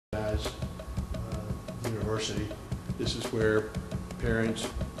Carolinas University. This is where parents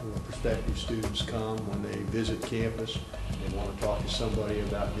or prospective students come when they visit campus. They want to talk to somebody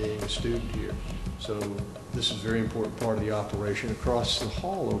about being a student here. So this is a very important part of the operation. Across the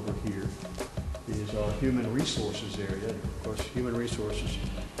hall over here is our human resources area. Of course, human resources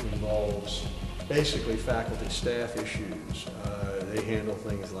involves basically faculty staff issues. They handle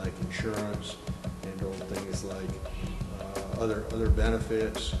things like insurance, handle things like other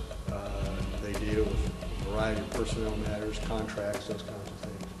benefits. They deal with a variety of personnel matters, contracts, those kinds of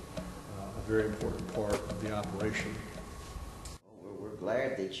things. A very important part of the operation. Well, we're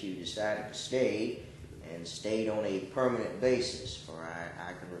glad that you decided to stay and stayed on a permanent basis. For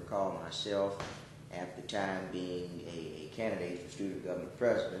I can recall myself at the time being a candidate for student government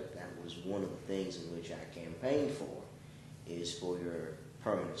president. That was one of the things in which I campaigned for, is for your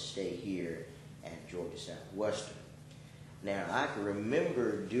permanent stay here at Georgia Southwestern. Now, I can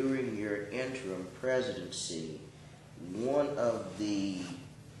remember during your interim presidency, one of the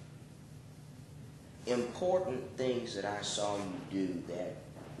important things that I saw you do that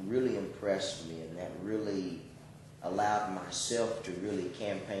really impressed me and that really allowed myself to really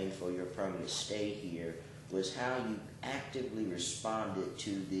campaign for your permanent stay here was how you actively responded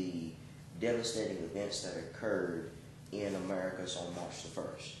to the devastating events that occurred in Americas on March the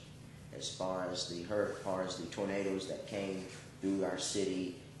 1st. As far as the tornadoes that came through our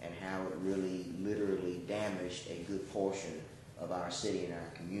city and how it really literally damaged a good portion of our city and our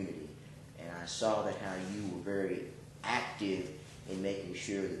community. And I saw that how you were very active in making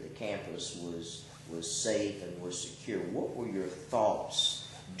sure that the campus was safe and was secure. What were your thoughts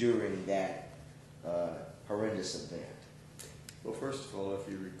during that horrendous event? Well, first of all, if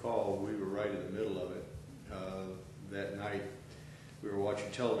you recall, we were right in the middle of it. That night, we were watching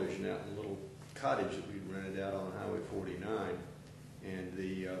television out in a little cottage that we'd rented out on Highway 49, and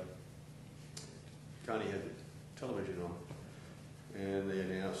the county had the television on, and they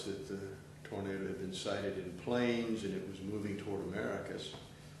announced that the tornado had been sighted in planes and it was moving toward Americas.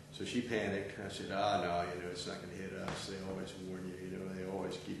 So she panicked. I said, no, it's not going to hit us. They always warn you, they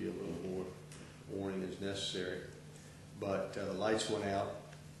always give you a little more warning as necessary. But the lights went out,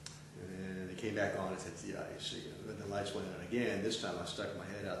 and they came back on and said, yeah, you see, then the lights went out again. This time I stuck my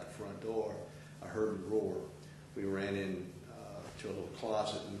head out the front door. I heard a roar. We ran in to a little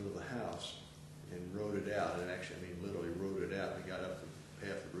closet in the middle of the house and rode it out. And actually, literally rode it out. We got up, and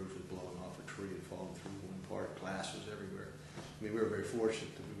half the roof was blowing off a tree and falling through one part. Glass was everywhere. We were very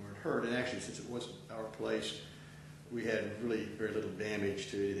fortunate that we weren't hurt. And actually, since it wasn't our place, we had really very little damage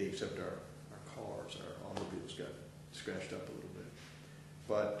to anything except our cars. Our automobiles got scratched up a little bit.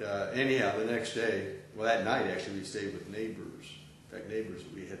 But anyhow, the next day, well, that night actually, we stayed with neighbors. In fact, neighbors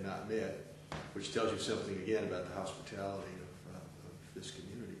that we had not met, which tells you something again about the hospitality of this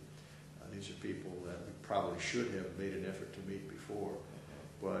community. These are people that we probably should have made an effort to meet before.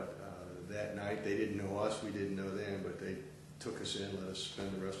 But that night, they didn't know us, we didn't know them, but they took us in, let us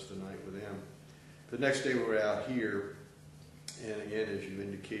spend the rest of the night with them. The next day, we were out here, and again, as you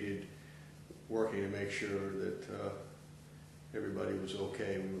indicated, working to make sure that everybody was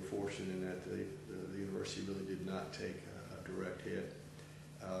okay. We were fortunate in that the university really did not take a direct hit.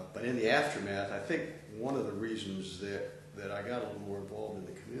 But in the aftermath, I think one of the reasons that I got a little more involved in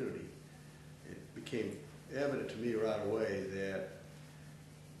the community, it became evident to me right away that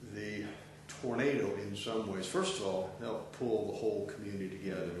the tornado in some ways, first of all, helped pull the whole community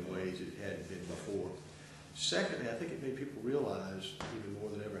together in ways it hadn't been before. Secondly, I think it made people realize even more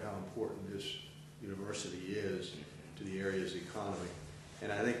than ever how important this university is to the area's economy.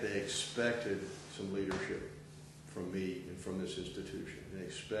 And I think they expected some leadership from me and from this institution. They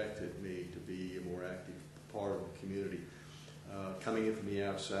expected me to be a more active part of the community, coming in from the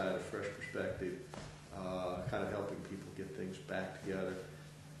outside, a fresh perspective, kind of helping people get things back together,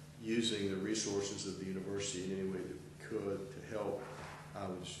 using the resources of the university in any way that we could to help. I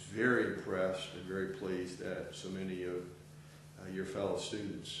was very impressed and very pleased that so many of your fellow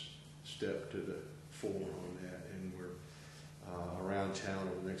students stepped to the fore on that, and we're around town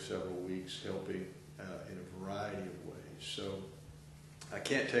over the next several weeks helping in a variety of ways. So I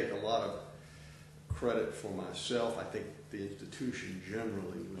can't take a lot of credit for myself. I think the institution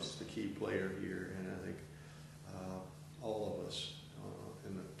generally was the key player here, and I think all of us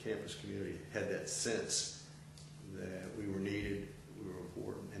in the campus community had that sense that we were needed, we were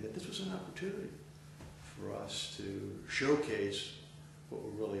important, and that this was an opportunity for us to showcase what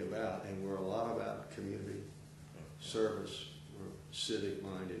we're really about. And we're a lot about community service. We're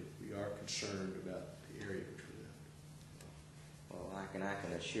civic-minded. We are concerned about the area which we live. Well, I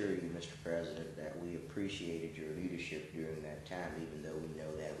can assure you, Mr. President, that we appreciated your leadership during that time, even though we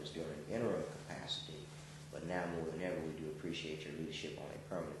know that was during but now more than ever, we do appreciate your leadership on a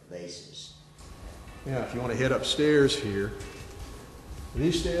permanent basis. Yeah, if you want to head upstairs here,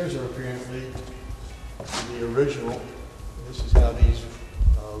 these stairs are apparently the original. This is how these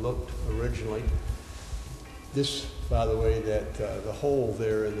looked originally. This, by the way, that the hole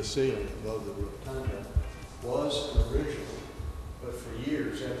there in the ceiling above the rotunda was an original, but for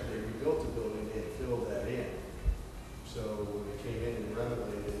years after they rebuilt the building, they had filled that in. So when they came in and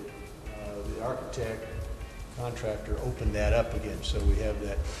renovated, the architect, contractor opened that up again. So we have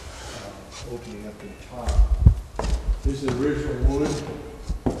that opening up in the top. This is the original wood.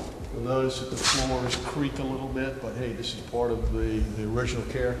 You'll notice that the floors creak a little bit, but hey, this is part of the original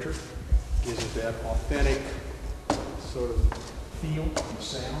character. Gives it that authentic sort of feel and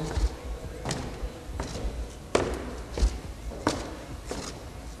sound.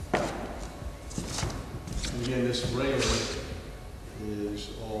 And again, this railing is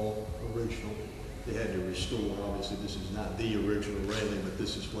all original. They had to restore, obviously this is not the original railing, but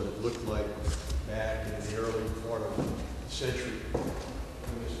this is what it looked like back in the early part of the century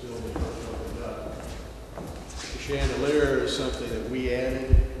when this building first opened up. The chandelier is something that we added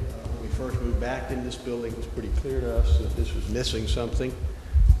when we first moved back into this building. It was pretty clear to us that this was missing something,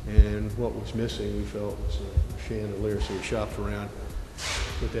 and what was missing we felt was a chandelier, so we shopped around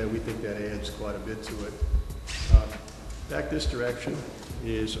with that. We think that adds quite a bit to it. Back this direction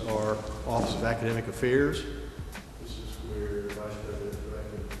is our Office of Academic Affairs. This is where the Vice President of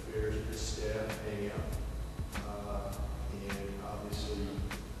Academic Affairs and his staff hang out. And obviously,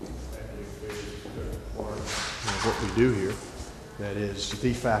 Academic Affairs is a good part of what we do here. That is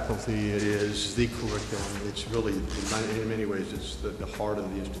the faculty, it is the curriculum. It's really, in many ways, it's the heart of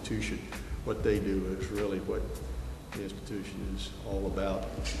the institution. What they do is really what the institution is all about.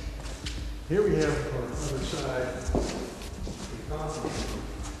 Here we have on the other side the conference.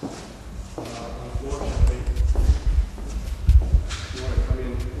 Unfortunately, you want to come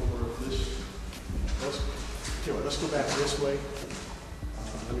in over this. Let's go back this way.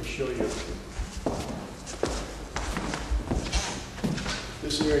 Let me show you.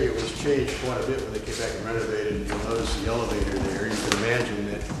 This area was changed quite a bit when they came back and renovated. You'll notice the elevator there. You can imagine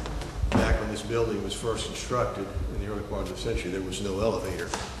that back when this building was first constructed in the early part of the century, there was no elevator.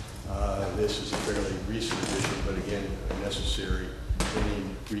 This is a fairly recent addition, but again, necessary. Any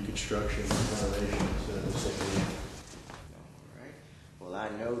reconstruction, renovations, All right. Well, I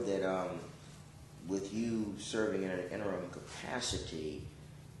know that with you serving in an interim capacity,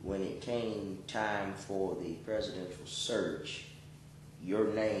 when it came time for the presidential search, your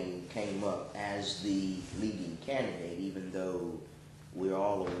name came up as the leading candidate, even though we're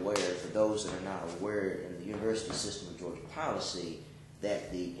all aware, for those that are not aware, in the university system of Georgia policy,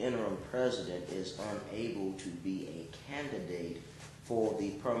 that the interim president is unable to be a candidate for the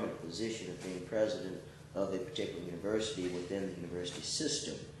permanent position of being president of a particular university within the university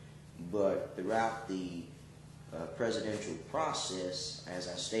system. But throughout the presidential process, as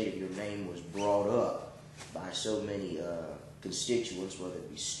I stated, your name was brought up by so many constituents, whether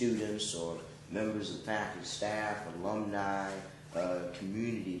it be students or members of faculty, staff, alumni,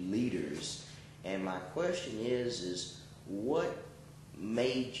 community leaders. And my question is what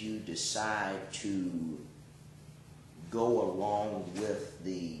made you decide to go along with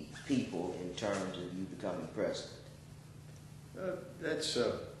the people in terms of you becoming president? That's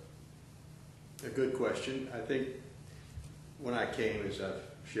a good question. I think when I came, as I've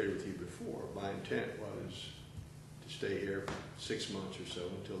shared with you before, my intent was to stay here for 6 months or so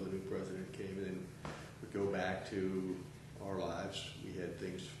until the new president came, and then we'd go back to our lives. We had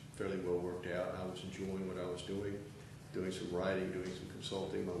things fairly well worked out. I was enjoying what I was doing some writing, doing some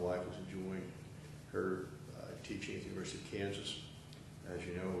consulting. My wife was enjoying her teaching at the University of Kansas. As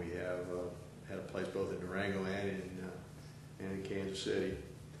you know, we have had a place both in Durango and in Kansas City.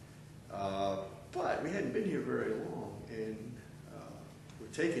 But we hadn't been here very long, and we're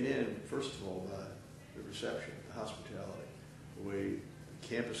taken in, first of all, by the reception, the hospitality, the way the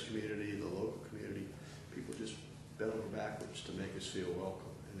campus community, the local community, people just bent over backwards to make us feel welcome.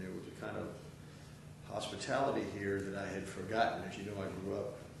 And there was a kind of hospitality here that I had forgotten. As you know, I grew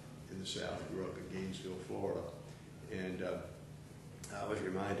up in the South. I grew up in Gainesville, Florida. And I was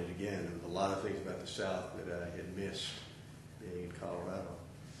reminded again of a lot of things about the South that I had missed being in Colorado.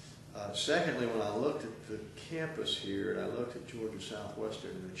 Secondly, when I looked at the campus here and I looked at Georgia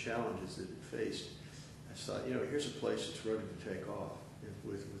Southwestern and the challenges that it faced, I thought, you know, here's a place that's ready to take off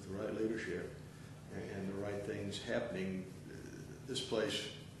with the right leadership and the right things happening. This place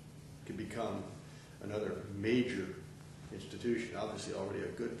could become another major institution. Obviously already a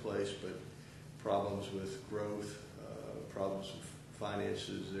good place, but problems with growth, problems with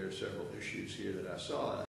finances. There are several issues here that I saw.